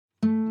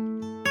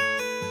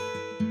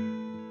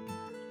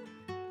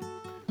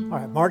All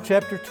right, Mark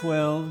chapter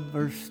 12,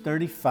 verse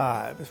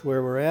 35 is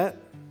where we're at.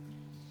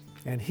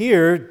 And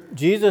here,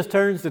 Jesus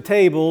turns the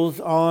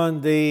tables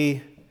on the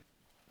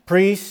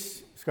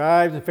priests,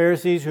 scribes, and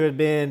Pharisees who had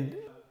been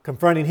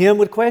confronting him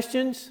with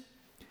questions,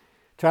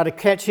 try to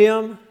catch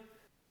him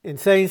in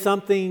saying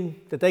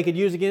something that they could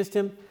use against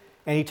him.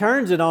 And he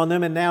turns it on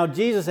them, and now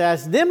Jesus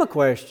asks them a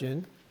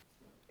question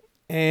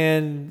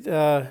and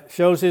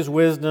shows his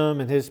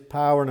wisdom and his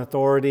power and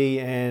authority,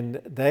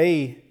 and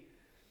they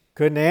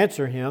couldn't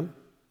answer him.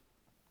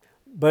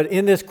 But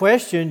in this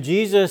question,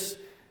 Jesus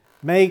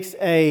makes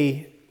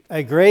a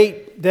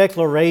great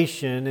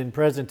declaration and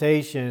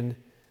presentation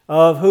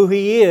of who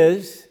he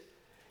is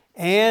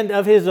and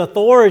of his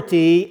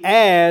authority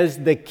as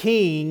the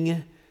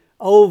king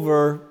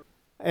over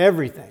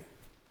everything,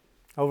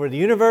 over the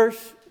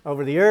universe,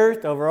 over the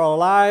earth, over all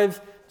lives.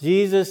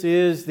 Jesus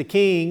is the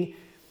king,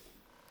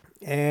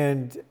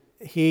 and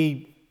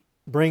he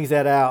brings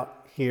that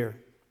out here.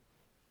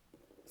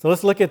 So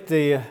let's look at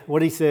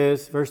what he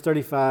says, verse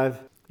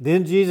 35.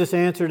 Then Jesus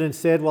answered and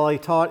said while he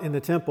taught in the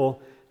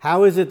temple,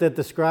 "How is it that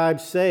the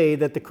scribes say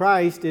that the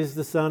Christ is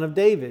the son of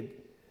David?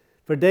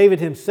 For David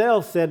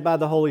himself said by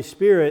the Holy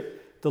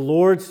Spirit, 'The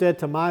Lord said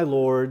to my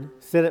Lord,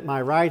 sit at my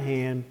right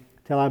hand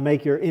till I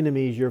make your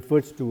enemies your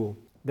footstool.'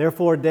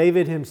 Therefore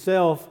David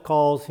himself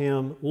calls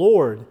him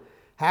Lord.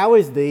 How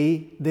is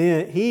he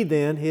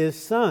then his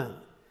son?"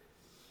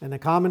 And the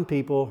common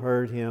people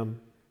heard him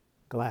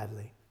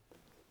gladly.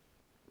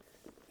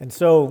 And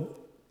so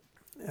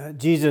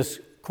Jesus'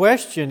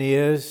 question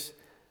is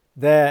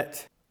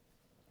that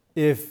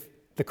if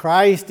the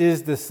Christ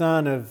is the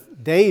son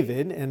of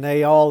David, and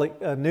they all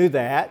knew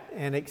that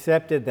and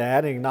accepted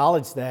that and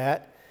acknowledged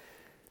that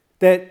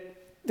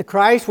the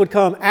Christ would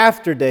come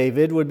after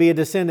David, would be a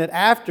descendant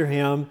after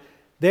him.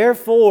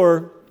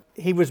 Therefore,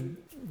 he was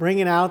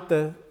bringing out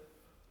the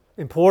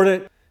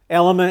important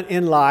element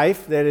in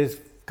life that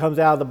comes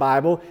out of the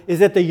Bible, is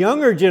that the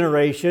younger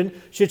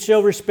generation should show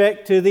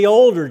respect to the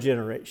older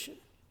generation.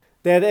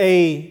 That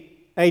a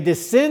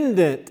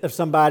descendant of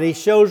somebody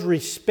shows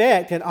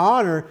respect and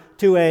honor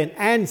to an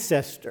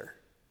ancestor,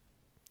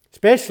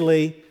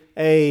 especially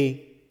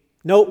a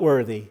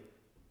noteworthy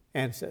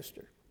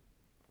ancestor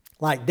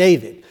like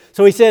David.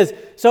 So he says,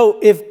 so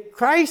if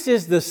Christ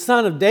is the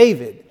son of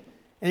David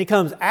and he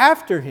comes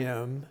after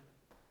him,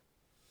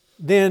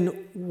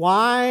 then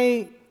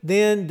why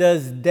then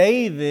does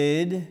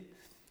David,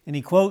 and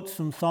he quotes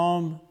from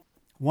Psalm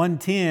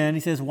 110, he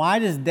says, why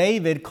does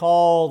David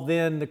call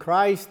then the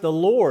Christ the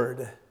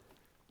Lord?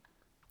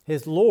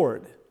 His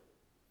Lord.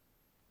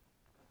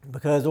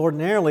 Because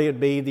ordinarily it'd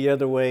be the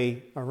other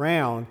way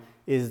around,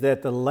 is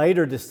that the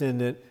later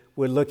descendant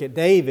would look at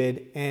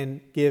David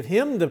and give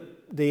him the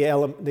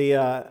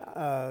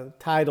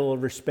title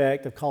of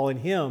respect of calling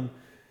him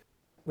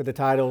with the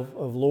title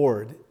of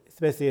Lord,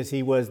 especially as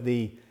he was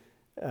the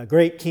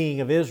great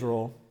king of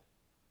Israel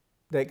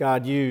that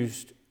God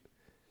used.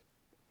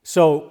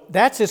 So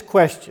that's his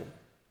question.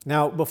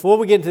 Now, before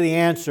we get into the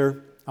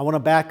answer, I want to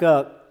back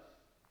up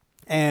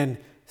and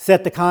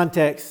set the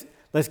context.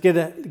 Let's get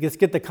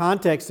the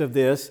context of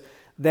this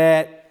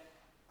that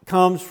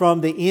comes from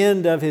the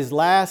end of his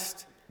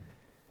last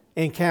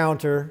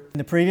encounter in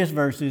the previous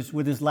verses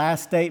with his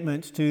last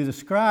statements to the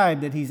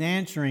scribe that he's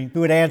answering,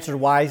 who had answered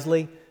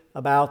wisely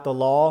about the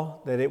law,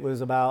 that it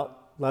was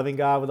about loving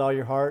God with all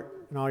your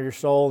heart and all your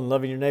soul and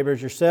loving your neighbor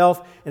as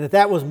yourself, and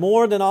that was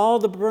more than all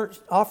the burnt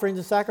offerings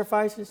and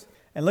sacrifices.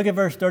 And look at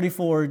verse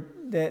 34,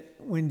 that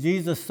when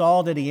Jesus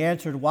saw that he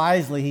answered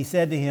wisely, he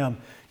said to him,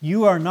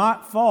 "You are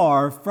not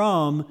far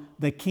from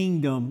the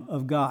kingdom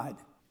of God."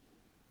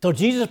 So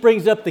Jesus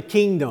brings up the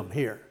kingdom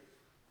here.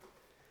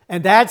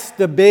 And that's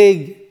the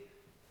big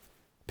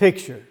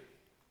picture.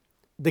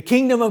 The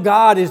kingdom of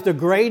God is the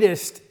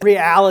greatest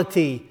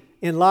reality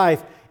in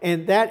life.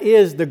 And that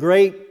is the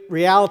great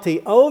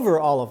reality over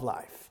all of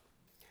life.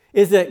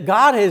 Is that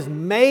God has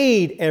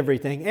made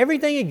everything.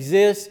 Everything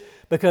exists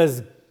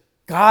because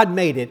God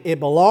made it. It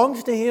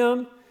belongs to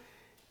Him.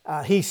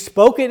 He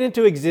spoke it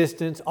into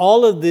existence.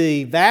 All of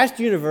the vast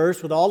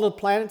universe with all the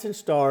planets and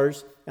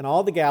stars and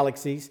all the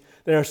galaxies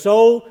that are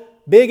so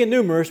big and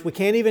numerous we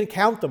can't even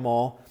count them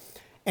all.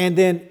 And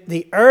then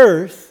the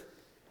earth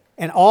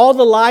and all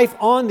the life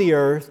on the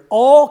earth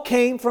all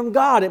came from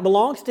God. It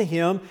belongs to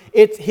Him.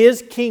 It's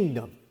His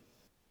kingdom.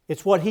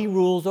 It's what He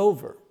rules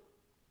over.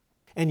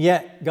 And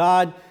yet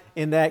God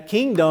in that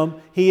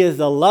kingdom, He is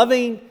a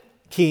loving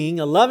King,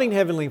 a loving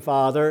Heavenly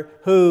Father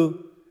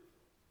who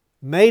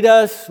made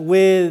us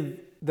with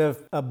the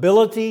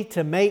ability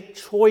to make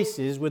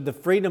choices, with the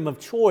freedom of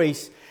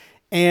choice,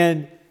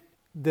 and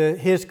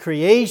His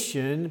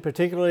creation,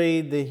 particularly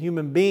the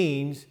human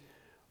beings,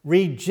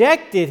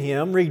 rejected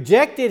Him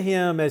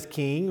as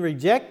King,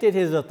 rejected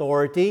His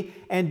authority,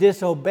 and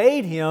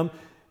disobeyed Him.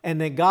 And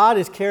that God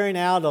is carrying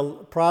out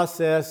a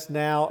process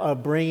now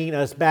of bringing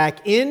us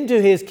back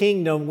into His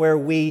kingdom where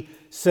we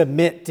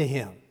submit to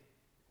Him.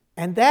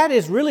 And that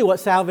is really what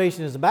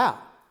salvation is about.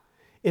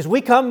 is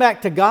we come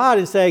back to God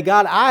and say,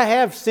 God, I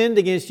have sinned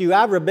against you.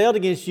 I've rebelled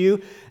against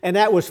you. And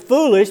that was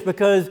foolish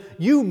because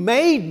you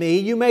made me.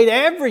 You made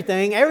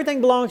everything.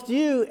 Everything belongs to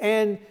you.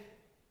 And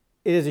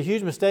it is a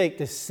huge mistake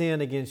to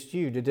sin against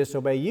you, to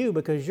disobey you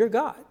because you're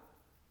God.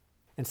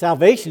 And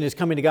salvation is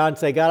coming to God and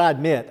say, God, I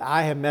admit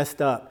I have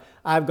messed up.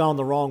 I've gone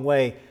the wrong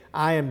way.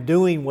 I am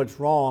doing what's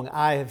wrong.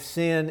 I have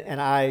sinned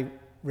and I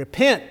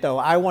repent, though.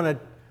 I want to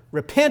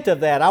repent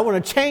of that. I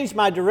want to change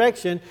my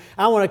direction.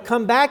 I want to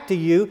come back to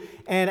you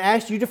and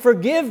ask you to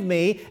forgive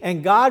me.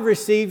 And God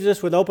receives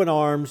us with open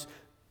arms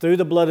through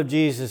the blood of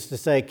Jesus to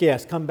say,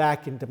 yes, come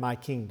back into my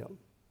kingdom.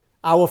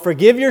 I will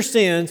forgive your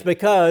sins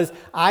because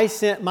I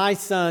sent my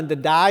Son to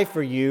die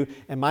for you,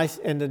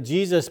 and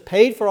Jesus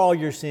paid for all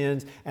your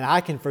sins, and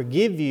I can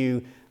forgive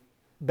you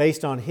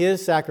based on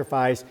His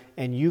sacrifice,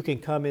 and you can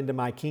come into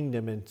my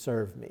kingdom and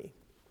serve me.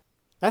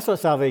 That's what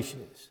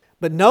salvation is.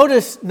 But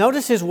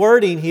notice his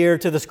wording here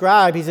to the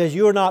scribe. He says,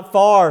 you are not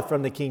far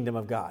from the kingdom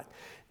of God.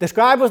 The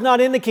scribe was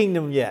not in the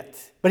kingdom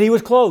yet, but he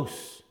was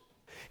close.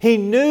 He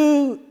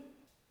knew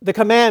the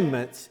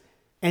commandments,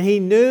 and he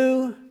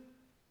knew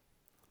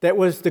that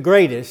was the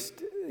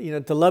greatest,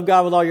 to love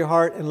God with all your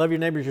heart and love your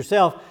neighbors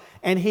yourself.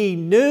 And he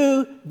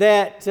knew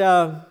that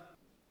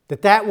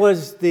that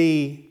was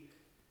the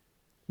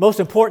most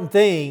important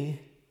thing.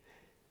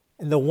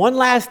 And the one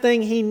last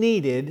thing he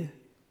needed,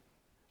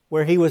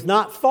 where he was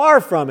not far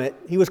from it,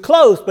 he was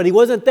close, but he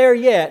wasn't there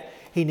yet.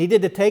 He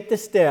needed to take the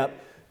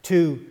step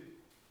to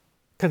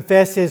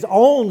confess his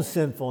own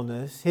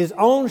sinfulness, his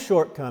own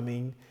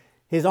shortcoming,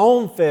 his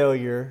own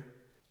failure,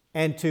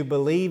 and to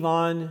believe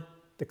on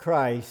the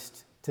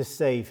Christ to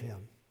save him.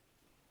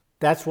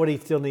 That's what he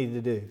still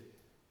needed to do.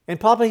 And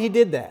probably he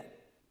did that.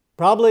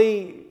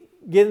 Probably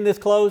getting this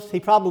close, he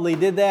probably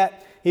did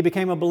that. He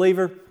became a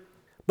believer.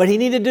 But he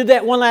needed to do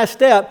that one last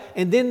step,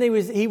 and then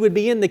he would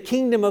be in the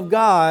kingdom of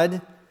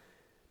God,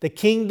 the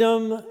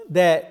kingdom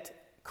that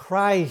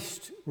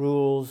Christ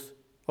rules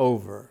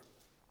over.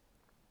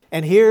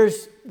 And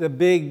here's the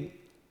big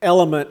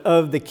element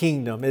of the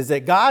kingdom, is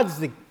that God's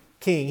the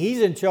king.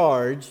 He's in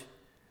charge,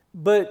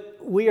 but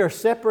we are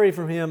separated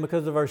from Him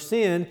because of our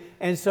sin.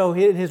 And so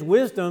in His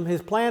wisdom,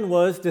 His plan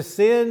was to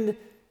send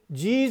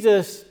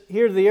Jesus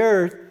here to the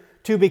earth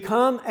to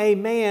become a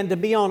man, to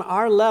be on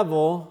our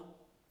level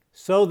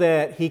so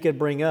that He could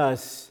bring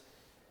us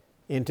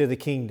into the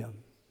kingdom.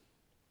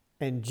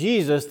 And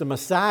Jesus, the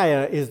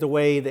Messiah, is the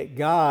way that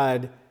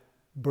God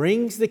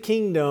brings the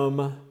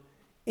kingdom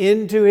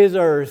into His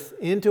earth,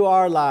 into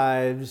our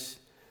lives,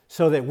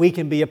 so that we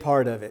can be a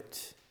part of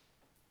it.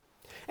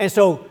 And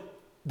so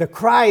the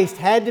Christ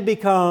had to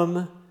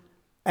become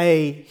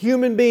a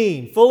human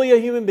being, fully a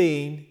human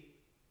being,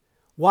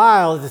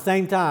 while at the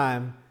same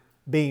time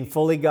being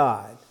fully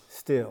God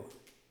still.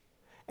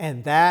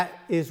 And that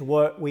is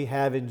what we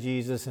have in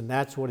Jesus, and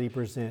that's what He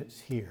presents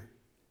here.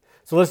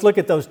 So let's look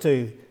at those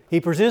two. He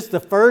presents the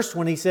first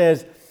when he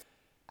says,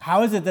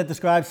 how is it that the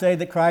scribes say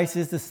that Christ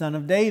is the son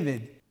of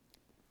David?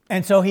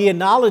 And so he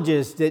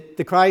acknowledges that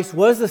the Christ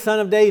was the son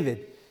of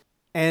David.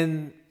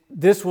 And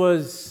this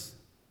was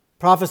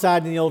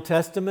prophesied in the Old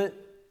Testament.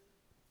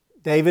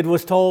 David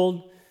was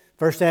told,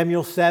 1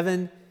 Samuel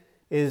 7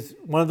 is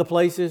one of the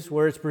places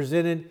where it's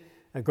presented,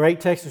 a great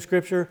text of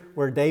Scripture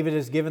where David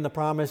is given the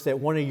promise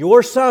that one of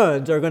your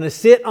sons are going to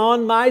sit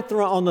on my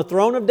throne, on the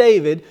throne of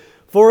David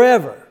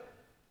forever.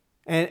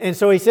 And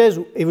so he says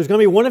it was going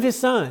to be one of his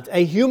sons,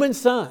 a human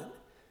son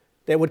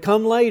that would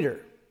come later.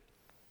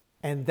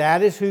 And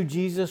that is who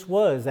Jesus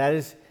was. That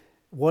is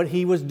what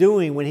He was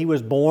doing when He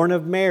was born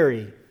of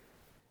Mary.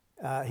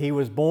 He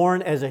was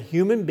born as a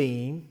human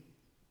being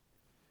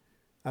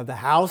of the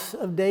house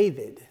of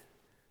David.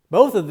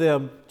 Both of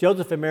them,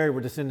 Joseph and Mary,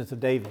 were descendants of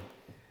David.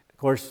 Of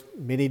course,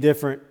 many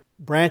different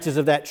branches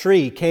of that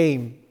tree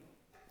came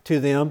to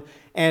them.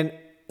 And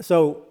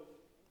so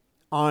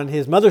on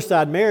his mother's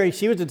side, Mary,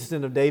 she was a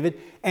descendant of David.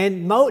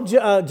 And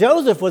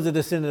Joseph was a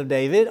descendant of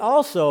David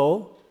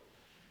also.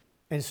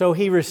 And so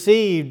he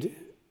received,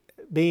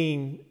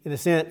 being, in a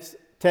sense,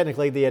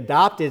 technically the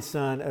adopted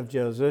son of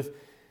Joseph,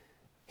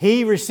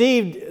 he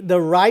received he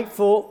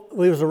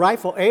was a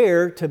rightful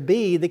heir to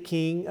be the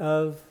king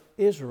of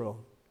Israel.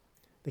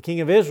 The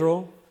king of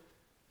Israel,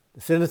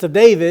 descendants of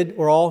David,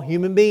 were all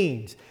human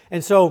beings.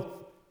 And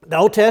so the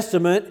Old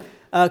Testament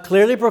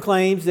clearly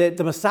proclaims that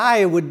the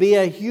Messiah would be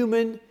a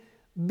human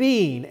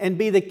being and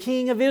be the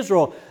king of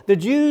Israel. The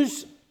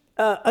Jews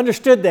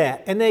understood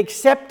that and they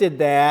accepted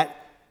that,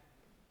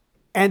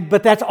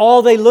 but that's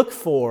all they looked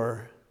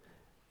for.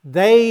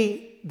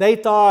 They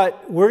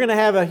thought, we're going to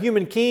have a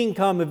human king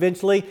come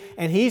eventually,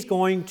 and He's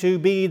going to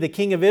be the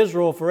king of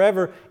Israel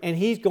forever, and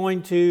He's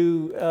going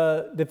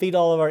to defeat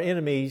all of our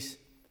enemies.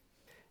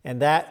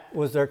 And that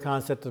was their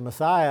concept of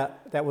Messiah.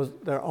 That was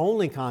their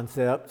only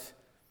concept,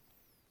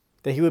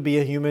 that He would be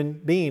a human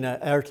being, an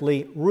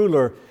earthly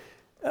ruler,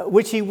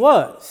 which He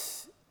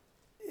was.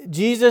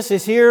 Jesus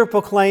is here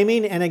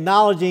proclaiming and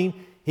acknowledging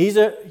He's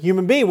a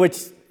human being, which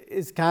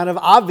is kind of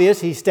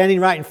obvious. He's standing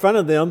right in front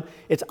of them.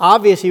 It's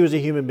obvious He was a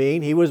human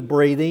being. He was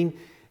breathing.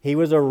 He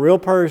was a real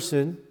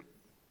person.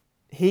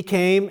 He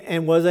came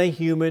and was a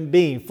human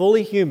being,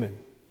 fully human.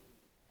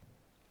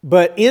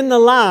 But in the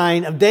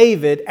line of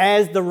David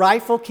as the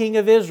rightful king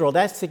of Israel.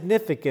 That's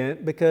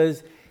significant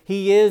because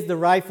he is the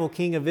rightful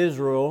king of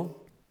Israel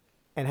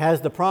and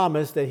has the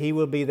promise that he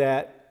will be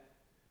that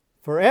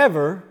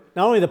forever.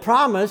 Not only the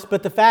promise,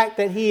 but the fact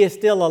that he is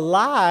still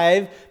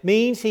alive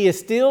means he is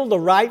still the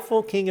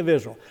rightful king of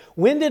Israel.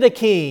 When did a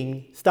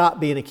king stop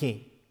being a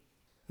king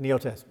in the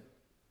Old Testament?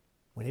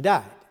 When he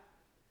died.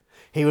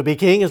 He would be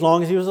king as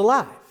long as he was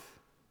alive.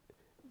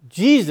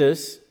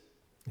 Jesus,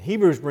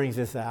 Hebrews brings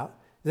this out,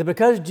 that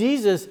because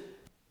Jesus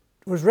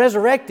was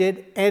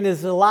resurrected and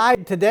is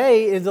alive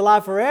today, is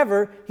alive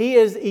forever, he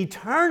is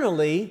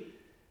eternally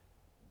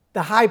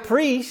the high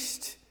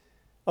priest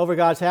over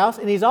God's house,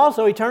 and he's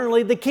also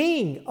eternally the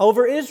king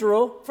over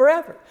Israel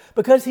forever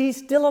because he's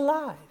still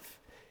alive.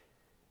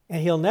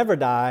 And he'll never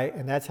die,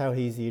 and that's how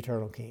he's the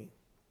eternal king.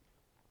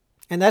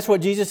 And that's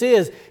what Jesus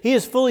is. He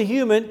is fully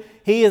human.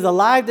 He is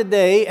alive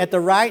today at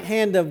the right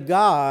hand of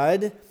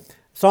God.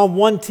 Psalm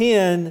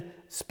 110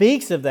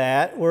 speaks of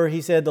that, where he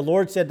said, the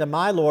Lord said to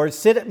my Lord,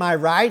 sit at my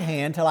right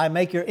hand till I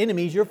make your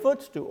enemies your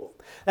footstool.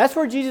 That's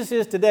where Jesus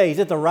is today. He's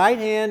at the right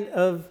hand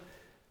of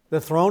the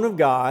throne of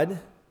God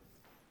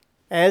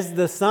as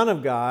the Son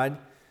of God.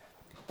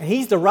 And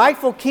he's the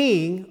rightful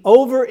king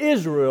over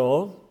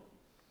Israel.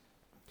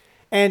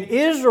 And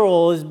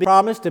Israel is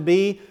promised to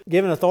be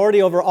given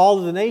authority over all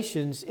of the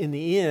nations in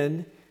the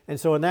end. And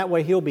so in that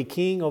way, he'll be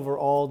king over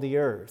all the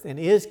earth and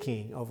is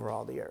king over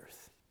all the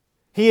earth.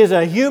 He is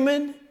a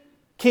human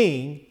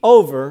king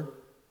over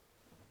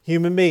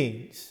human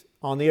beings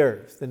on the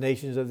earth, the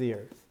nations of the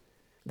earth.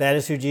 That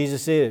is who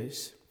Jesus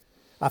is.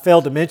 I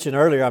failed to mention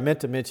earlier, I meant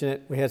to mention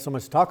it, we had so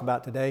much to talk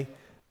about today.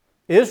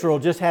 Israel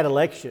just had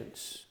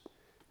elections.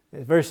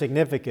 It's very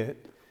significant.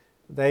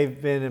 They've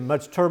been in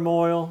much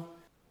turmoil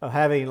of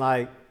having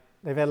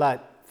they've had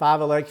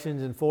 5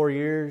 elections in 4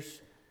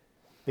 years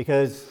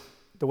because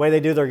the way they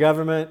do their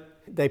government,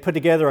 they put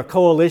together a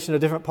coalition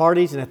of different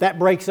parties, and if that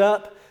breaks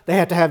up, they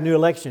have to have new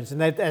elections,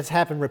 and that's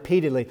happened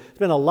repeatedly. There's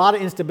been a lot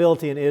of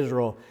instability in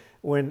Israel.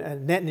 When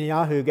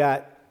Netanyahu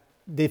got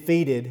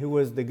defeated, who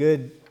was the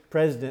good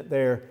president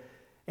there,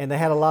 and they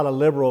had a lot of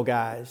liberal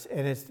guys,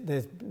 and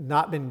it's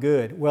not been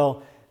good.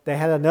 Well, they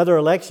had another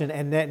election,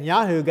 and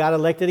Netanyahu got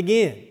elected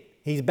again.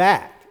 He's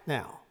back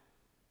now,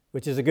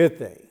 which is a good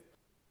thing,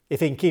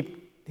 if he can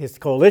keep his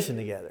coalition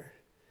together.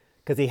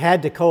 Because he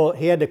had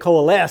to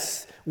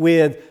coalesce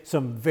with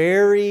some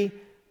very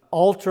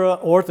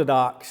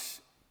ultra-Orthodox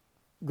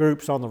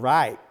groups on the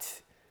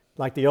right,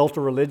 like the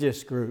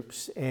ultra-religious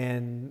groups,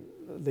 and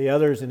the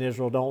others in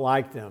Israel don't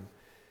like them.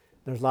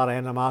 There's a lot of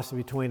animosity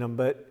between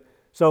them.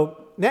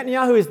 So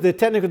Netanyahu is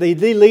technically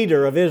the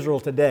leader of Israel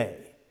today.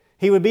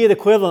 He would be the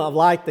equivalent of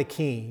like the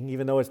king,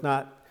 even though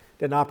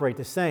didn't operate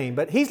the same.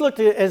 But he's looked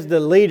at as the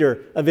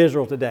leader of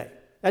Israel today.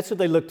 That's what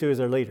they look to as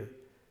their leader.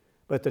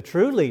 But the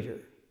true leader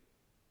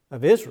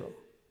of Israel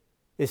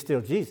is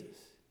still Jesus.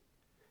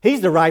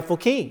 He's the rightful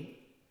king.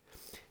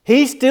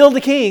 He's still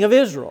the king of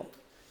Israel.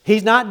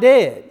 He's not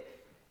dead.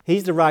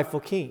 He's the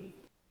rightful king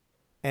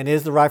and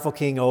is the rightful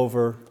king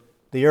over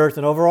the earth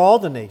and over all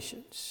the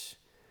nations.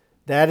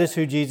 That is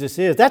who Jesus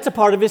is. That's a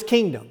part of his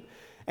kingdom.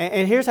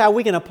 And here's how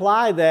we can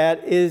apply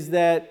that is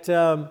that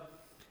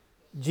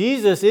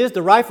Jesus is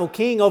the rightful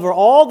king over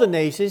all the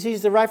nations.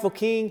 He's the rightful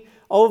king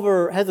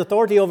has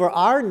authority over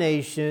our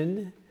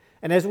nation.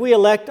 And as we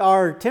elect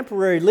our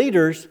temporary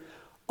leaders,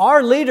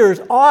 our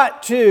leaders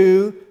ought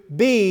to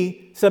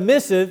be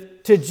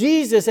submissive to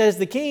Jesus as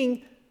the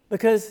king,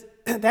 because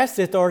that's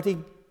the authority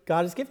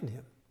God has given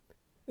him.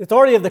 The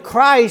authority of the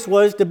Christ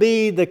was to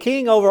be the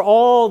king over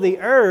all the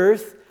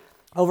earth,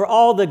 over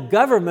all the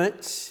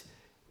governments,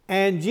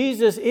 and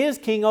Jesus is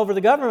king over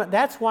the government.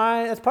 That's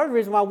part of the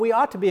reason why we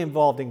ought to be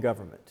involved in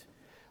government.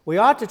 We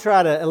ought to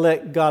try to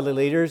elect godly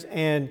leaders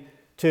and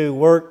to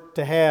work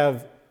to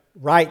have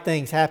right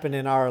things happen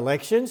in our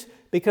elections,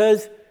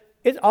 because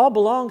it all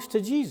belongs to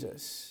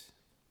Jesus.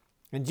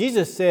 And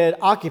Jesus said,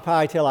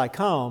 occupy till I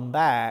come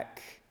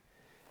back.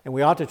 And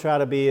we ought to try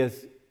to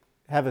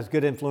have as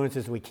good influence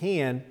as we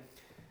can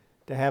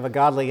to have a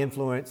godly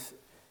influence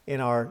in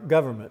our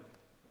government.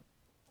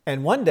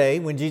 And one day,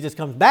 when Jesus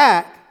comes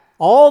back,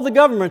 all the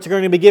governments are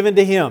going to be given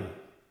to him.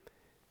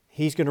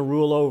 He's going to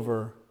rule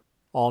over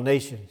all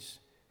nations.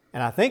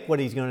 And I think what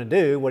he's going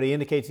to do, what he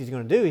indicates he's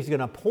going to do, he's going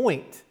to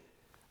appoint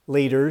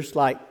leaders,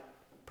 like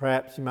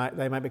perhaps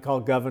they might be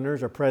called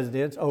governors or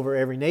presidents over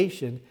every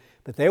nation,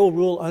 but they will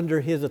rule under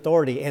his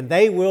authority, and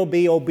they will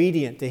be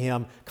obedient to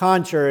him,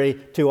 contrary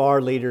to our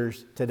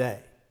leaders today.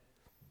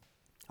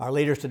 Our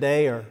leaders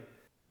today are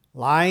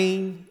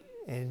lying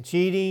and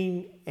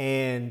cheating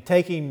and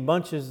taking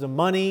bunches of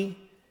money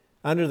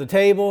under the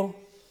table,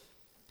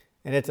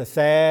 and it's a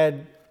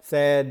sad,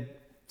 sad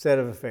set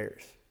of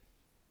affairs.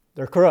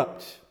 They're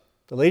corrupt.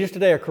 The leaders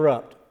today are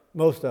corrupt,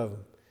 most of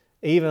them,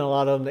 even a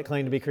lot of them that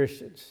claim to be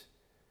Christians.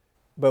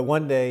 But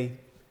one day,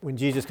 when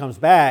Jesus comes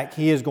back,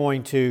 he is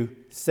going to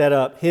set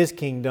up his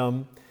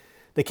kingdom,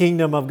 the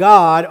kingdom of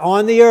God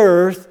on the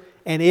earth,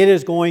 and it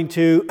is going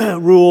to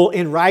rule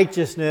in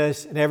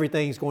righteousness, and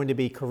everything's going to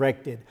be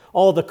corrected.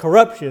 All the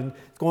corruption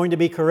is going to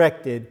be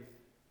corrected,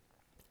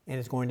 and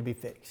it's going to be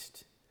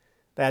fixed.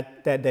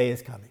 That day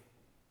is coming.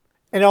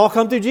 And it all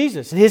comes through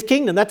Jesus and His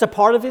kingdom. That's a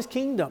part of His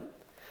kingdom,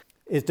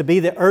 is to be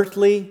the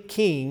earthly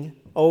king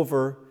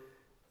over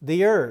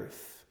the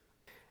earth.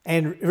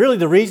 And really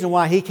the reason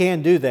why He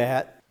can do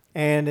that,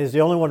 and is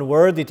the only one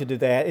worthy to do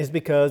that, is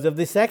because of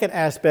the second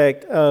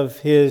aspect of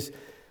His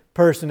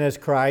person as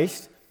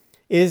Christ,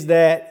 is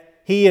that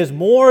He is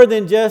more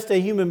than just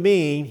a human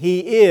being. He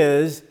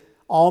is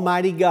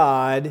Almighty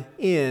God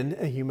in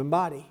a human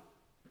body.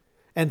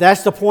 And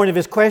that's the point of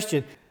His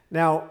question.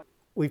 Now,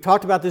 we've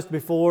talked about this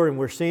before, and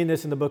we're seeing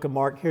this in the book of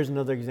Mark. Here's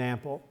another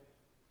example.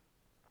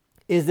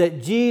 Is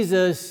that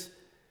Jesus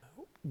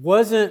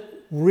wasn't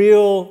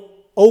real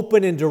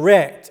open and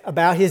direct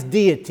about His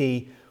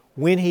deity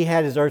when He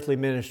had His earthly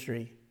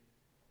ministry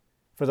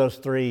for those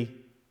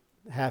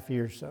 3.5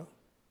 years or so.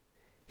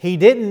 He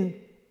didn't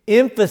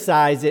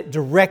emphasize it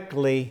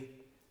directly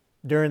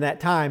during that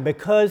time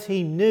because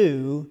He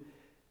knew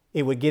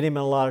it would get Him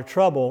in a lot of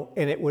trouble,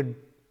 and it would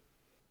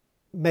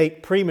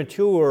make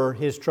premature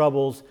His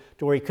troubles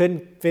to where He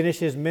couldn't finish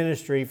His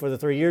ministry for the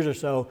 3 years or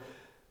so,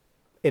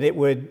 and it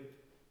would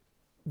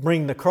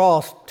bring the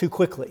cross too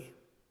quickly.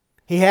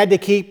 He had to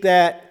keep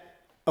that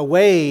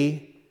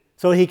away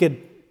so He could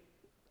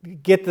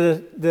get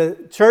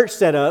the church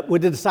set up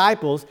with the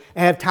disciples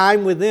and have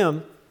time with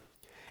them.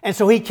 And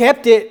so He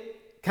kept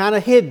it kind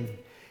of hidden.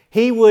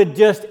 He would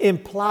just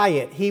imply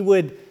it. He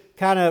would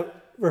kind of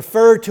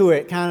refer to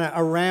it kind of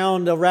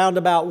around a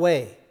roundabout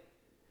way.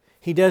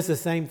 He does the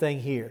same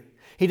thing here.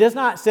 He does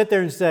not sit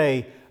there and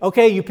say,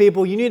 okay, you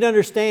people, you need to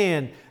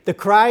understand the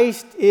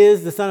Christ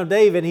is the Son of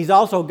David. He's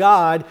also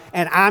God,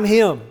 and I'm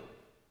Him.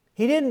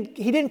 He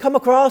didn't come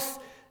across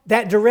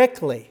that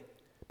directly.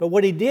 But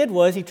what He did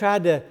was He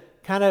tried to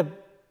kind of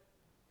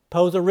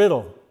pose a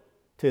riddle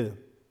to them.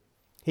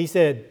 He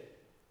said,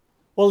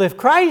 well, if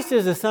Christ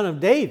is the Son of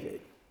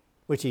David,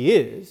 which He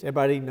is,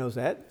 everybody knows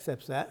that,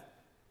 accepts that,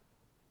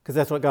 because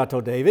that's what God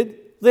told David,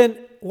 then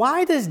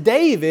why does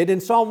David in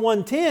Psalm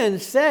 110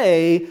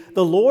 say,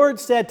 the Lord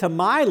said to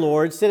my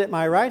Lord, sit at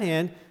my right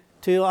hand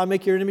till I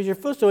make your enemies your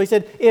footstool? He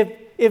said,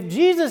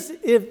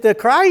 if the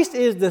Christ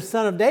is the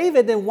Son of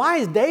David, then why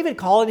is David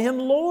calling Him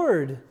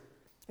Lord?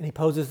 And he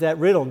poses that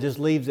riddle and just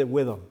leaves it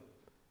with them.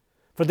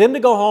 For them to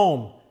go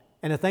home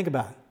and to think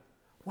about it.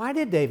 Why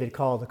did David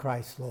call the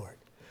Christ Lord?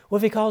 Well,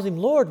 if he calls Him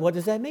Lord, what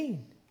does that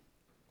mean?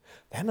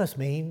 That must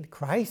mean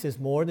Christ is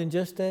more than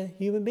just a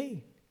human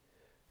being.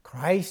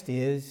 Christ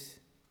is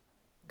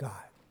God.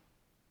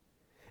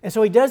 And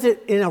so He does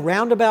it in a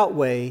roundabout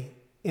way,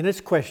 in His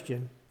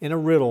question, in a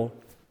riddle,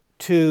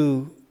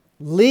 to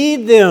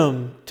lead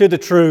them to the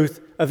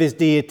truth of His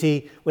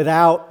deity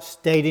without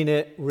stating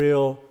it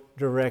real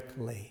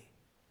directly.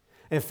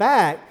 In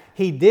fact,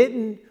 He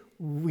didn't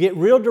get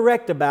real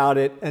direct about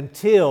it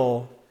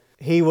until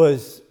He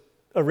was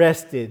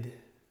arrested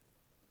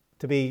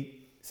to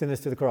be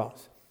sentenced to the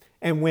cross.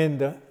 And when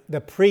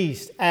the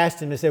priest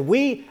asked Him and said,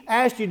 we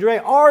asked you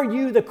direct, are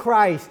you the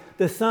Christ,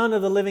 the Son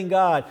of the living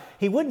God?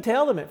 He wouldn't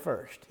tell them at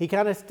first. He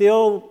kind of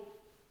still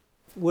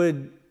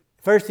would.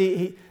 First,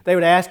 they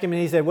would ask Him,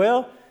 and He said,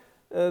 well,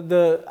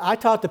 I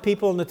taught the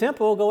people in the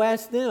temple, go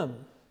ask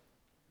them.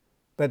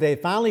 But they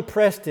finally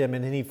pressed Him,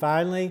 and then He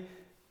finally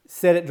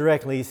said it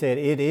directly. He said,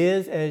 it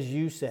is as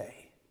you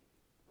say.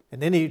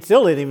 And then He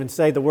still didn't even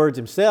say the words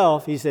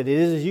Himself. He said, it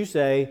is as you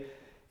say,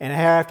 and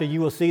hereafter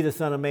you will see the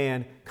Son of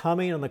Man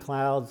coming on the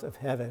clouds of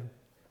heaven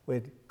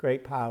with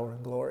great power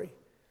and glory.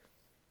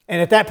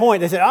 And at that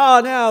point they said, oh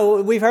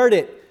no, we've heard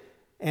it.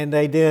 And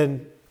they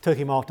then took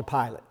Him off to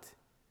Pilate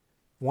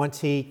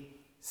once He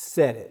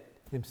said it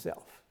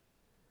Himself.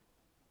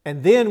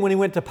 And then when He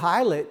went to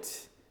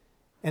Pilate,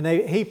 and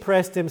he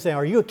pressed Him saying,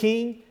 are you a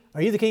king?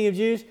 Are you the king of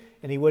Jews?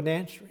 And He wouldn't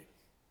answer Him.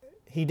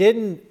 He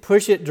didn't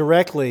push it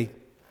directly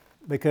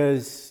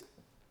because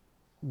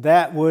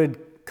that would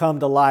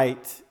come to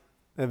light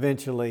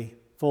eventually,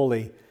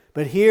 fully.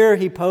 But here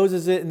He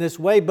poses it in this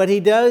way. But He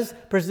does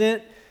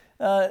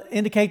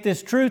indicate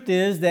this truth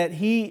is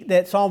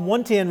that Psalm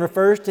 110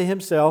 refers to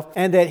Himself,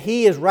 and that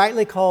He is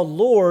rightly called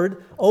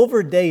Lord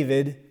over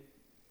David.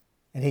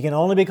 And He can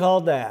only be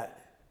called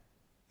that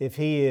if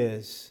He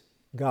is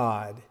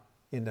God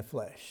in the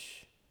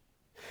flesh.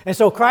 And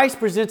so Christ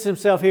presents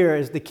Himself here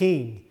as the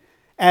King,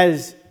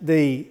 as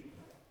the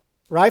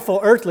rightful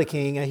earthly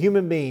king, a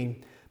human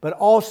being, but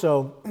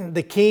also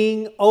the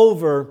king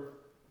over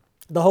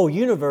the whole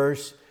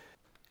universe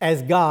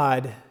as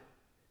God,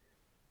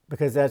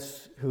 because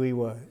that's who He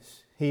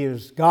was. He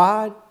is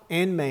God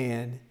and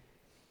man,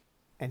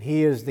 and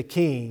He is the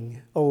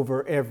king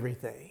over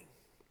everything.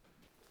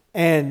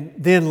 And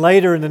then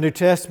later in the New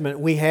Testament,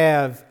 we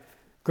have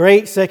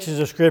great sections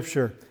of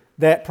Scripture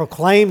that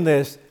proclaim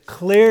this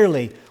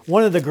clearly.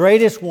 One of the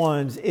greatest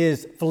ones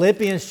is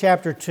Philippians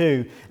chapter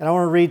 2. And I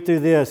want to read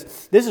through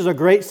this. This is a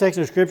great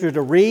section of Scripture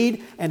to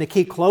read and to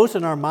keep close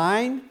in our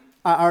mind,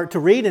 or to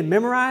read and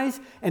memorize,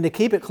 and to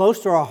keep it close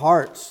to our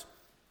hearts.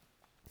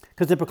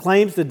 because it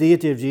proclaims the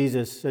deity of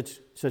Jesus in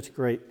such a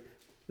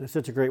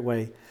great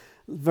way.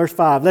 Verse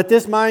 5, let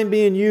this mind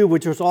be in you,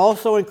 which was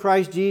also in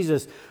Christ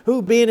Jesus,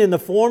 who being in the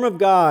form of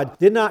God,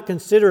 did not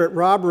consider it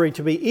robbery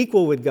to be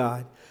equal with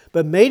God,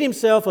 but made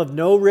himself of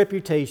no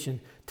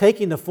reputation,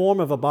 taking the form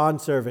of a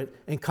bondservant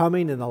and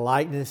coming in the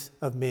likeness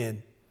of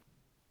men.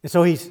 And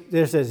so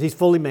there it says, he's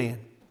fully man.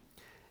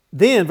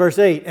 Then, verse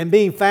 8, and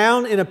being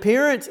found in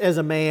appearance as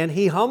a man,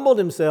 he humbled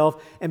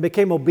himself and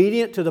became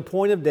obedient to the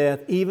point of death,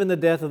 even the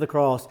death of the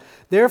cross.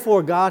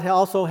 Therefore, God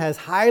also has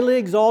highly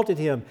exalted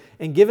him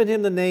and given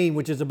him the name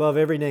which is above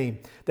every name,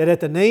 that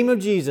at the name of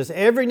Jesus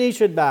every knee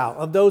should bow,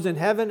 of those in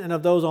heaven and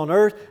of those on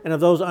earth and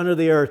of those under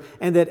the earth,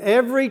 and that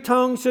every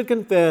tongue should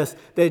confess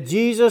that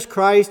Jesus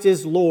Christ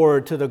is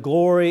Lord, to the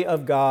glory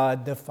of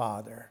God the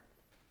Father.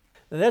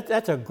 Now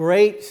that's a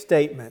great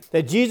statement,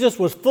 that Jesus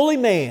was fully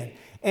man.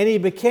 And he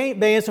became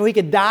man so he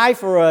could die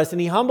for us.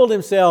 And he humbled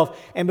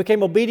himself and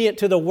became obedient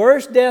to the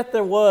worst death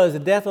there was, the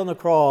death on the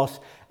cross,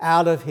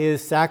 out of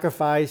his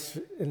sacrifice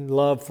and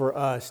love for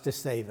us to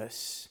save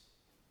us.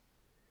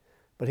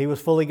 But he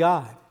was fully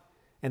God.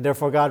 And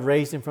therefore God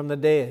raised him from the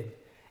dead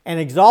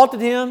and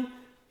exalted him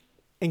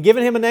and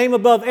given him a name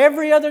above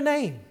every other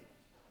name,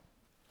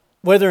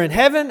 whether in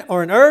heaven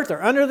or in earth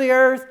or under the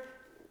earth,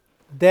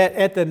 that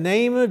at the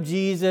name of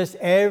Jesus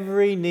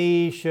every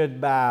knee should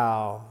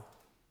bow.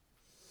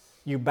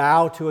 You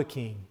bow to a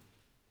king.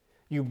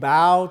 You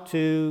bow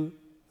to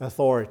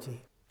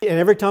authority. And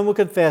every tongue will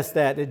confess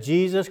that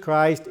Jesus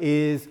Christ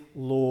is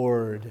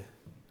Lord.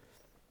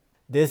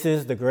 This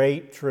is the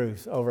great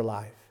truth over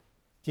life.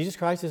 Jesus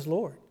Christ is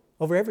Lord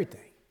over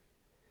everything.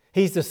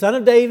 He's the Son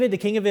of David, the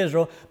King of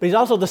Israel, but He's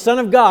also the Son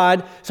of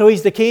God, so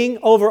He's the King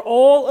over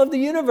all of the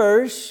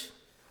universe.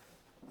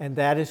 And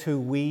that is who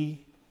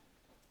we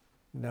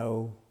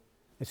know.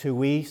 It's who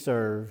we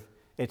serve.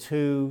 It's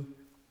who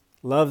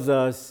loves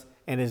us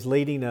and is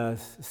leading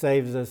us, has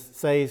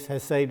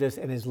saved us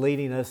and is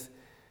leading us.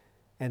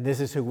 And this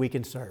is who we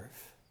can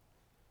serve.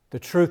 The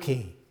true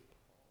King.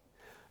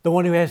 The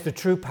one who has the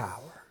true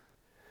power.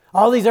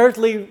 All these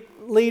earthly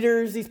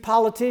leaders, these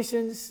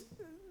politicians,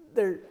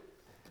 they're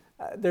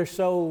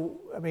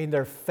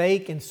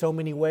fake in so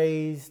many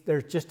ways.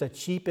 They're just a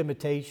cheap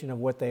imitation of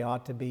what they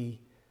ought to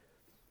be.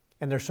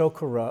 And they're so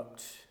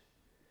corrupt.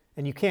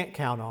 And you can't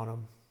count on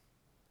them.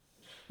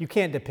 You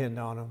can't depend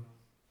on them.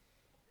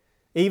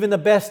 Even the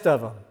best of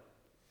them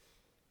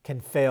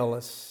can fail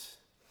us.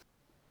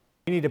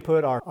 We need to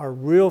put our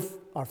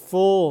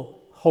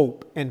full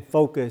hope and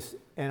focus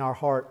and our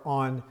heart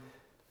on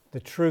the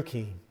true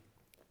King,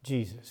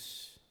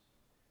 Jesus,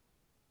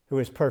 who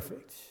is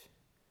perfect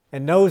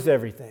and knows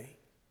everything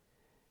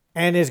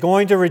and is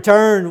going to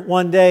return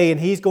one day, and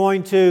He's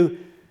going to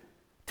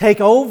take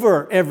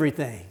over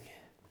everything.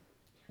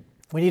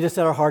 We need to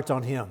set our hearts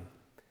on Him.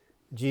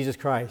 Jesus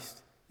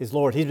Christ is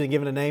Lord. He's been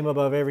given a name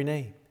above every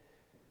name.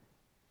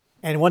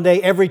 And one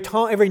day every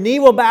knee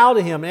will bow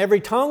to Him, and every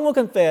tongue will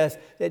confess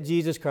that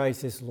Jesus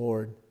Christ is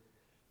Lord.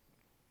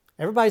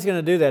 Everybody's going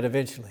to do that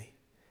eventually.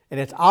 And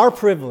it's our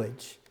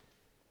privilege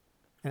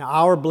and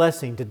our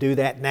blessing to do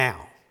that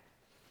now.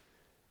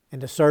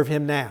 And to serve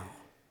Him now.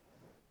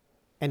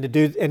 And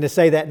to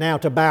say that now,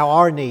 to bow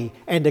our knee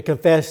and to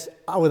confess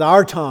with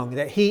our tongue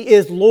that He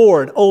is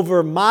Lord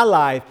over my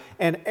life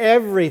and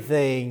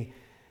everything,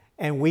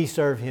 and we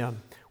serve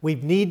Him. We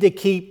need to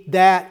keep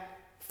that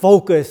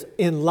focus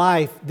in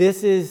life.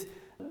 This is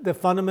the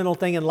fundamental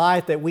thing in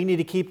life, that we need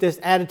to keep this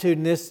attitude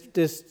and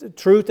this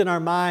truth in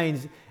our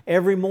minds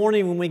every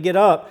morning when we get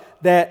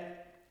up,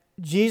 that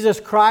Jesus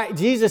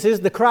is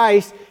the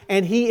Christ,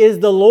 and He is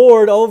the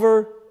Lord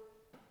over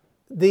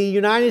the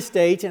United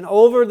States and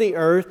over the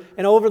earth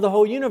and over the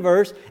whole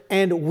universe,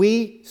 and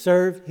we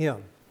serve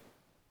Him.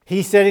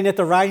 He's sitting at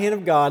the right hand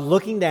of God,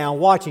 looking down,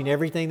 watching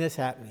everything that's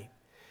happening.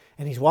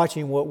 And He's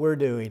watching what we're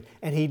doing,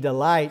 and He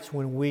delights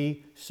when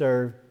we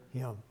serve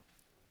Him.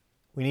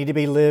 We need to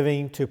be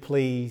living to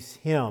please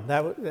Him.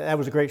 That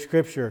was a great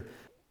scripture.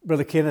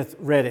 Brother Kenneth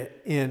read it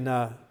in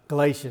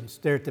Galatians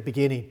there at the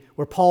beginning,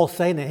 where Paul's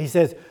saying that. He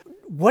says,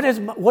 what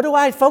do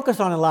I focus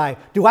on in life?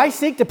 Do I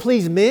seek to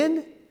please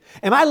men?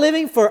 Am I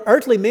living for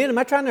earthly men? Am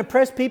I trying to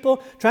impress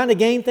people, trying to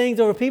gain things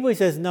over people? He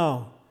says,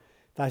 no.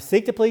 If I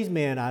seek to please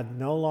men, I'm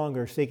no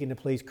longer seeking to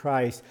please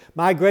Christ.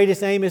 My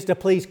greatest aim is to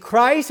please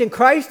Christ and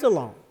Christ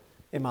alone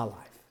in my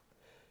life.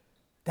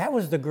 That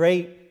was the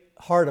great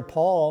heart of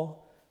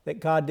Paul that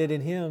God did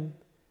in him.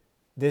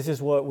 This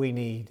is what we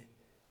need.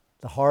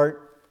 The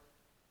heart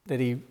that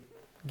he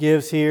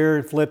gives here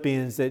in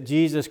Philippians, that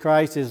Jesus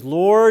Christ is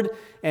Lord,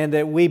 and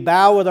that we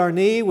bow with our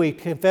knee, we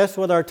confess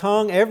with our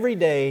tongue every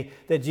day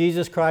that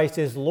Jesus Christ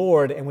is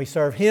Lord, and we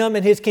serve Him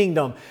and His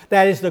kingdom.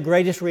 That is the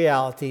greatest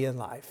reality in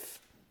life.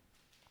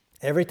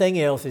 Everything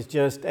else is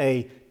just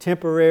a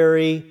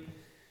temporary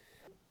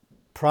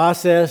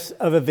process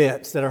of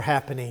events that are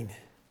happening.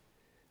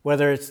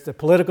 Whether it's the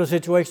political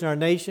situation in our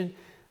nation,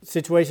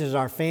 situations in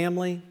our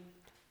family,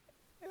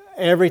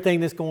 everything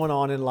that's going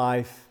on in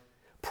life,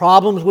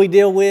 problems we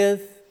deal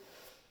with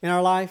in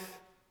our life,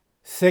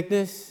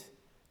 sickness,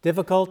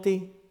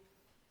 difficulty,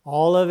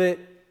 all of it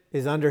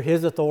is under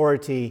His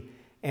authority,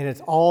 and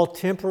it's all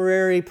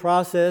temporary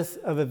process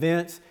of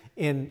events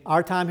in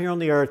our time here on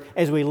the earth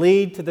as we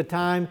lead to the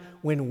time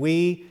when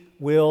we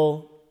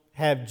will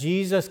have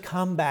Jesus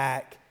come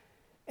back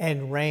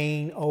and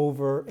reign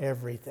over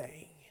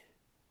everything.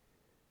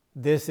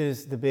 This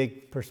is the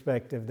big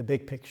perspective, the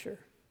big picture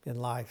in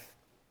life.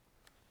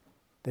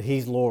 That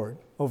He's Lord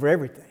over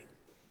everything.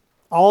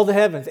 All the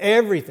heavens,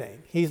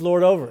 everything, He's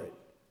Lord over it.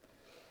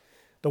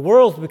 The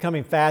world's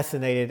becoming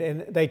fascinated,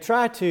 and they've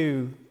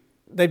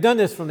done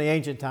this from the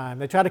ancient time.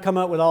 They try to come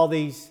up with all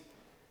these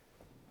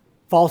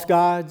false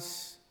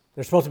gods.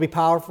 They're supposed to be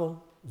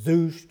powerful.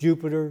 Zeus,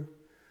 Jupiter.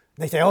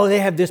 They say, oh, they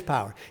have this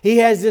power. He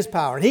has this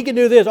power. And he can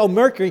do this. Oh,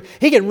 Mercury,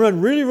 he can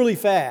run really, really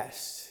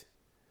fast.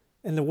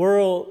 And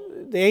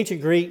the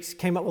ancient Greeks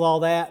came up with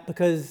all that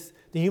because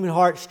the human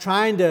heart's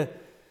trying to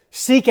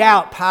seek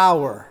out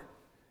power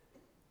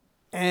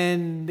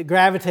and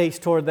gravitates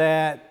toward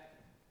that.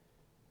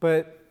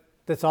 But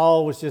that's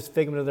all was just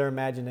figment of their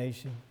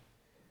imagination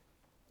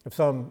of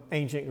some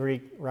ancient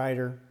Greek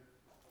writer.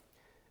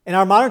 In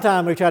our modern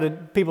time,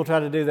 people try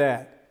to do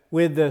that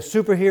with the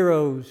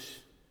superheroes,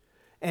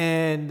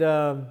 and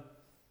that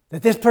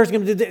this person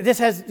can do this.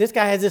 This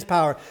guy has this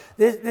power.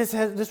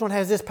 This one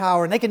has this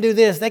power, and they can do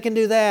this. They can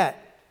do that.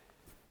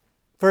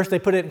 First, they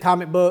put it in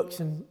comic books,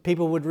 and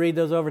people would read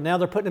those over. Now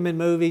they're putting them in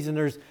movies, and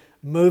there's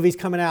movies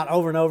coming out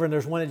over and over. And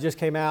there's one that just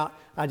came out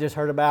I just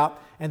heard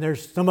about, and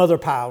there's some other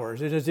powers.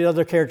 There's the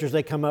other characters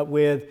they come up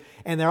with,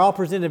 and they're all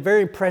presented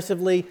very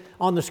impressively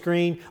on the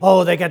screen.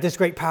 Oh, they got this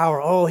great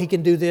power. Oh, he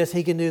can do this.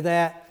 He can do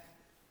that.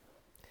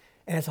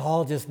 And it's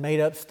all just made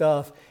up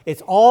stuff.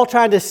 It's all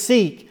trying to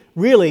seek,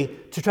 really,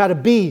 to try to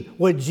be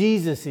what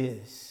Jesus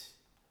is.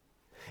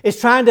 It's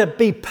trying to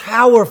be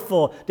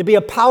powerful, to be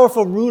a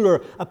powerful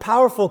ruler, a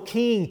powerful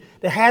king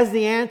that has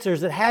the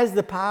answers, that has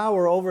the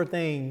power over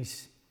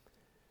things.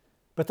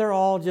 But they're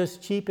all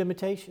just cheap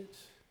imitations.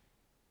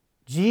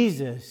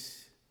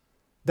 Jesus,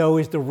 though,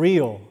 is the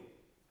real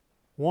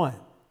one.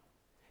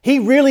 He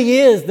really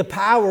is the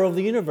power of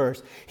the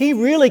universe. He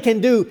really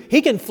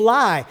he can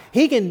fly.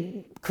 He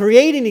can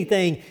create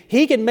anything.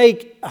 He can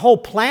make a whole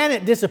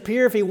planet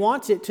disappear if He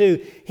wants it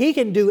to. He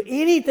can do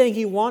anything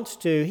He wants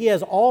to. He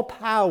has all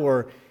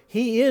power.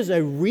 He is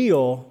a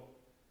real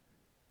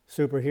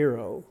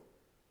superhero.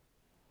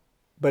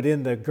 But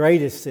in the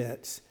greatest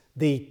sense,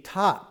 the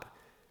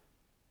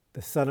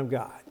Son of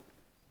God.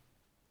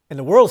 And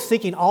the world's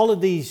seeking all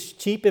of these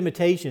cheap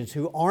imitations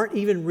who aren't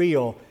even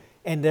real,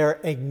 and they're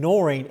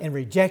ignoring and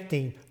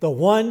rejecting the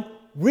one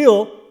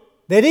real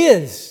that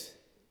is.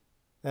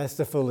 That's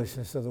the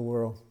foolishness of the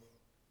world.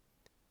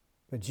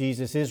 But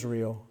Jesus is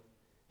real.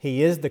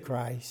 He is the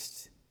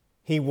Christ.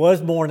 He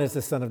was born as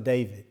the Son of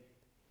David.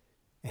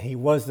 And He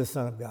was the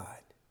Son of God.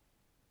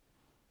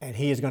 And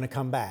He is going to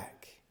come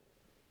back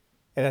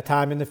at a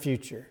time in the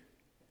future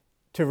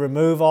to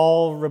remove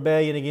all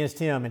rebellion against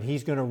Him, and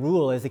He's going to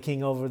rule as the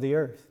King over the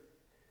earth.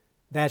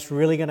 That's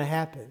really going to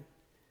happen.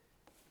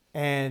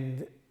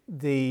 And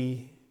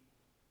the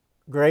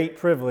great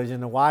privilege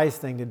and the wise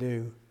thing to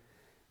do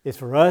is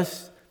for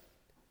us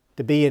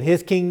to be in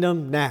His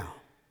kingdom now.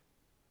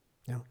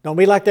 Don't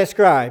be like that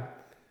scribe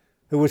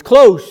who was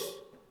close,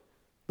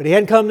 but he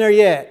hadn't come there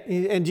yet.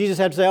 And Jesus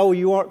had to say, oh,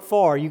 you aren't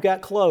far. You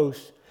got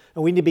close.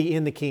 And we need to be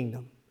in the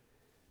kingdom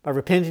by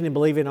repenting and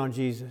believing on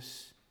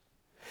Jesus.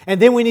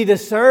 And then we need to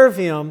serve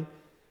Him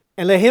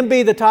and let Him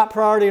be the top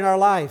priority in our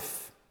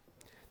life.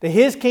 That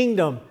His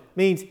kingdom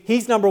means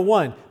He's number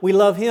one. We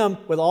love Him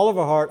with all of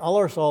our heart, all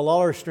our soul, all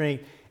our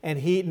strength,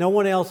 and no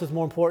one else is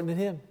more important than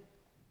Him.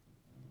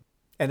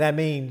 And that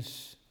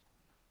means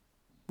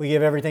we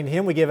give everything to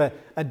Him. We give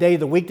a day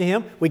of the week to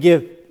Him. We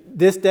give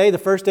this day, the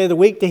first day of the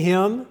week, to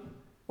Him.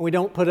 And we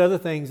don't put other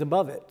things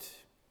above it.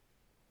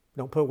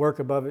 We don't put work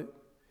above it.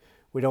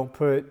 We don't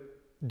put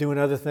doing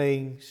other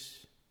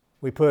things.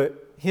 We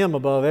put Him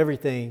above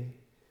everything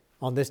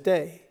on this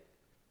day.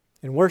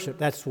 In worship,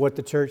 that's what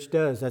the church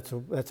does.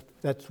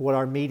 That's what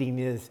our meeting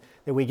is.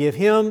 That we give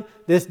Him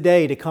this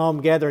day to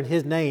come gather in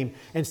His name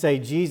and say,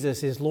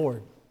 Jesus is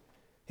Lord.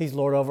 He's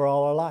Lord over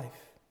all our life.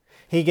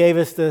 He gave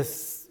us the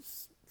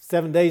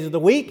 7 days of the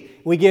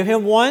week. We give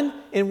Him one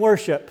in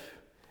worship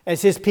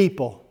as His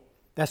people.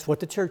 That's what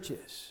the church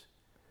is.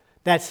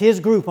 That's His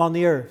group on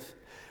the earth.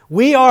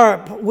 We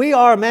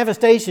are a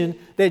manifestation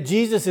that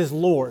Jesus is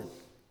Lord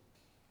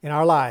in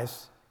our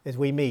lives as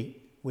we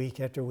meet week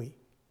after week.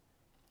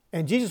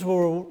 And Jesus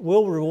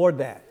will reward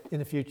that in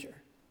the future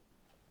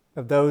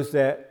of those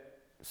that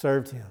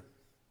served Him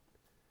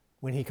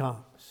when He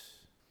comes.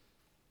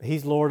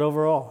 He's Lord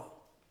over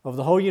all, of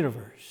the whole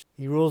universe.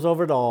 He rules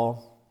over it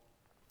all.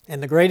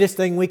 And the greatest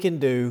thing we can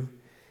do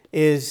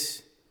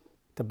is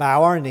to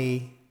bow our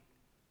knee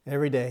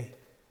every day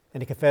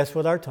and to confess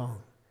with our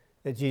tongue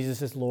that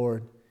Jesus is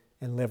Lord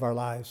and live our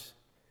lives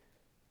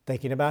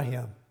thinking about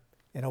Him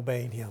and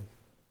obeying Him.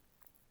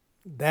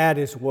 That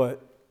is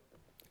what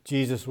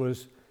Jesus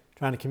was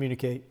trying to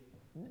communicate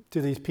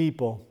to these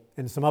people.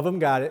 And some of them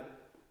got it,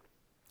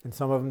 and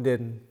some of them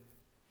didn't.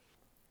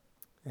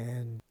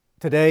 And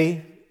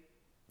today,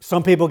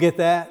 some people get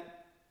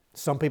that,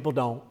 Some people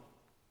don't.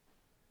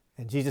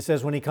 And Jesus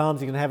says when he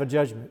comes, he's going to have a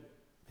judgment.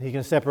 He's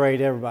going to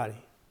separate everybody.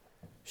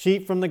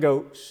 Sheep from the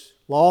goats,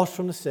 lost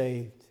from the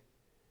saved.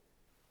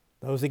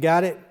 Those that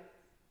got it,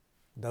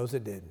 those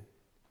that didn't.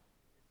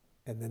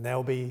 And then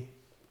they'll be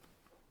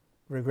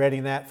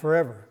regretting that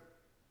forever.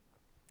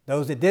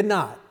 Those that did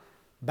not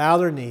bow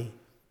their knee,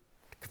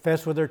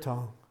 confess with their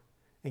tongue,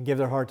 and give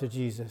their heart to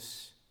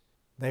Jesus,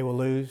 they will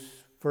lose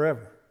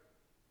forever.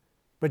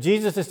 But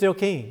Jesus is still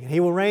king, and he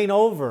will reign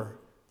over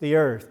the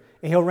earth,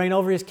 and he'll reign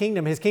over his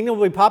kingdom. His kingdom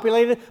will be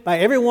populated by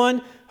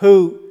everyone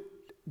who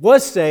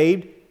was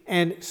saved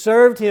and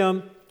served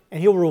him,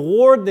 and he'll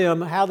reward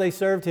them how they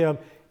served him,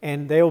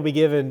 and they will be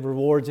given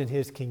rewards in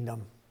his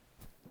kingdom.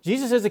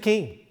 Jesus is the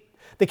king.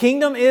 The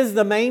kingdom is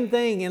the main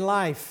thing in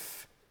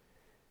life,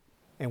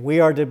 and we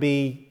are to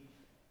be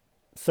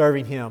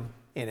serving him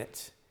in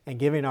it and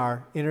giving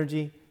our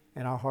energy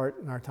and our heart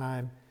and our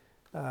time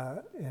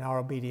and our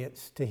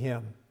obedience to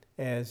him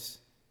as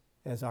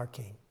our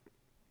king.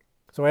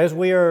 So as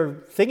we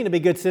are seeking to be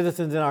good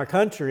citizens in our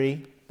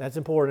country, that's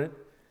important.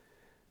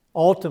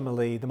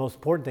 Ultimately, the most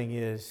important thing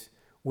is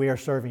we are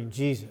serving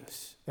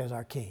Jesus as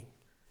our king.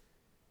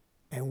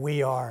 And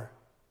we are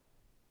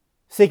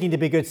seeking to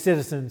be good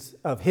citizens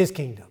of his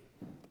kingdom,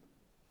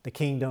 the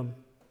kingdom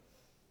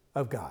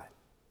of God.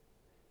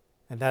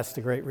 And that's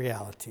the great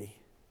reality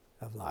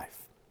of life.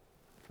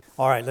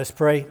 All right, let's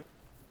pray.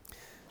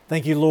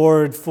 Thank you,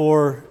 Lord,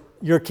 for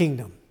your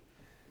kingdom,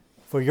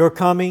 for your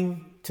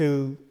coming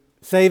to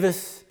save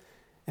us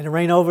and to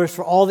reign over us,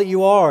 for all that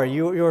you are.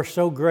 You are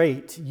so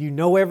great. You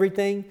know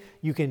everything.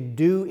 You can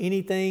do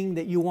anything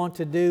that you want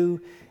to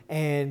do.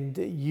 And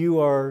you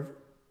are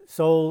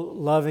so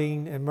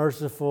loving and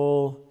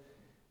merciful.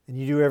 And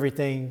you do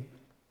everything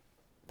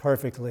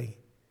perfectly.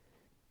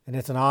 And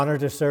it's an honor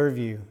to serve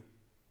you.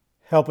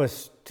 Help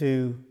us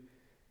to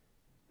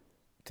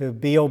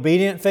be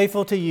obedient and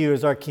faithful to you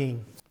as our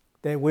King.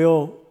 That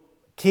we'll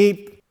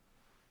keep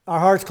our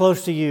hearts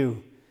close to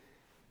you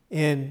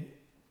in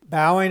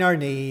bowing our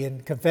knee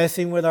and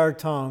confessing with our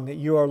tongue that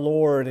you are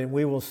Lord and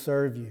we will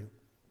serve you.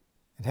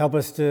 And help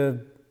us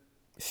to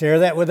share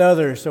that with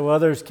others so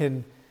others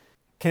can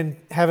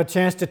have a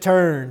chance to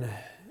turn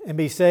and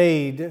be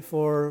saved,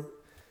 for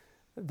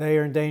they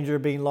are in danger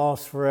of being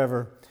lost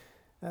forever.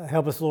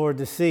 Help us, Lord,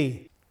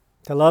 to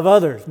love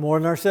others more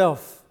than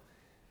ourselves,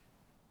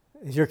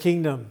 as your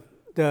kingdom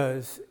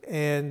does,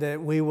 and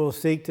that we will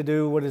seek to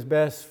do what is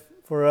best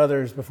for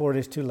others before it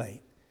is too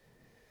late,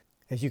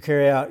 as you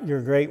carry out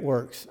your great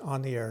works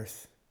on the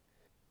earth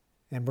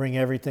and bring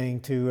everything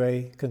to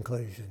a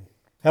conclusion.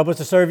 Help us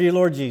to serve you,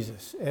 Lord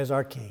Jesus, as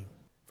our King,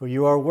 for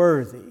you are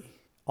worthy.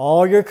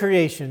 All your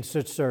creation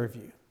should serve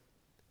you,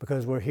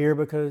 because we're here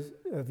because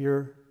of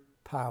your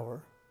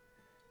power.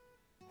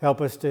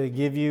 Help us to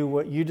give you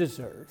what you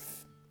deserve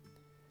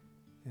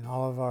in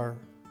all of our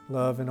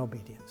love and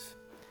obedience.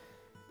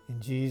 In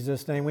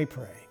Jesus' name we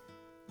pray.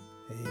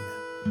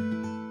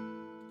 Amen.